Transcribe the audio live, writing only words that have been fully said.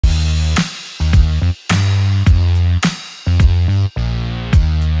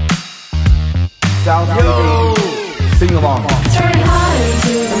South Yo, sing along. Turn hard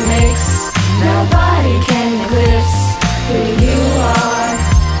into the mix. Nobody can eclipse who you are.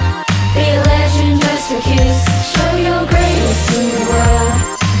 Be a legend, just a kiss. Show your greatness to the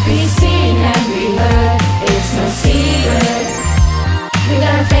world. Be seen and be heard. It's no secret. We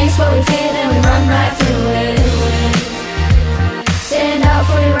gotta face what we feel and we run right through it. Stand out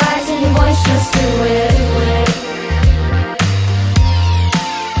for your rights and your voice, just do it.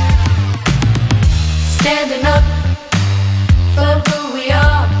 Standing up for who we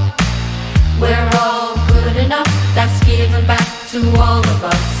are. We're all good enough. That's giving back to all of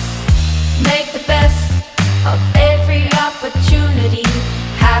us. Make the best of every opportunity.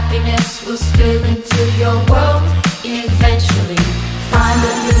 Happiness will spill into your world eventually. Find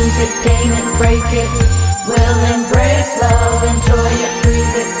it, lose it, gain it, break it. We'll embrace love, enjoy it,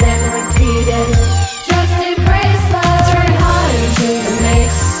 breathe it, then repeat it. Just embrace love. Turn hard into the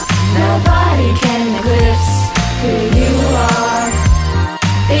mix. Nobody can eclipse who you are.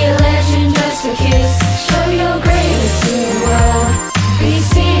 Be a legend, just a kiss. Show your greatness to the world. Be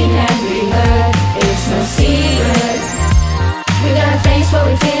seen and be heard. It's no secret. We gotta face what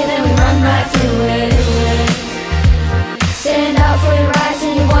we feel and we run right through it. Stand out for your rights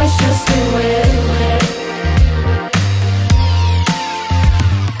and your voice, just do it.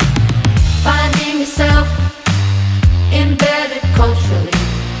 Finding yourself embedded culturally.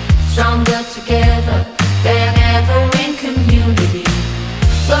 Stronger together than ever in community.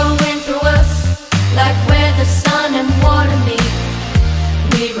 Flowing through us like where the sun and water meet.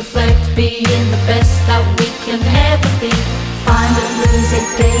 We reflect being the best that we can ever be. Find it, lose it,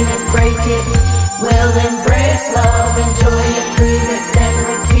 gain it, break it. We'll embrace love, enjoy it, breathe it, then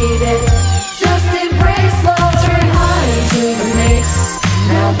repeat it. Just embrace love. Turn hard into the mix.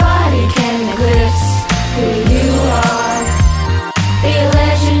 Nobody can eclipse who you are. Be a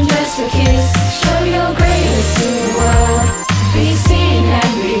legend, just a kiss. Show your greatness to the world. Be seen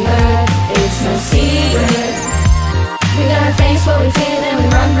and be heard. It's no secret. We gotta face what we feel and we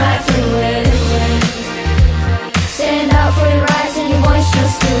run right through it. Stand out for your rights and your voice,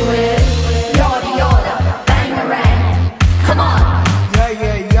 just do it. Yorta Yorta, Bangerang. Come on.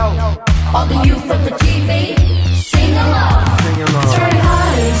 Yeah, yo. All the youth of the TV, sing along. Sing along. Turn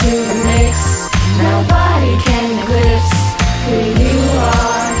hard into the mix. Nobody can eclipse who you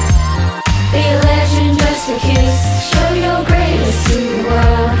are. Be a legend, just a kiss. Show your greatness to the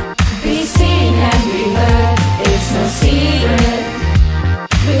world. Be seen and be heard. It's no secret.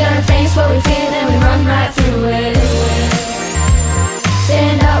 We gotta face what we feel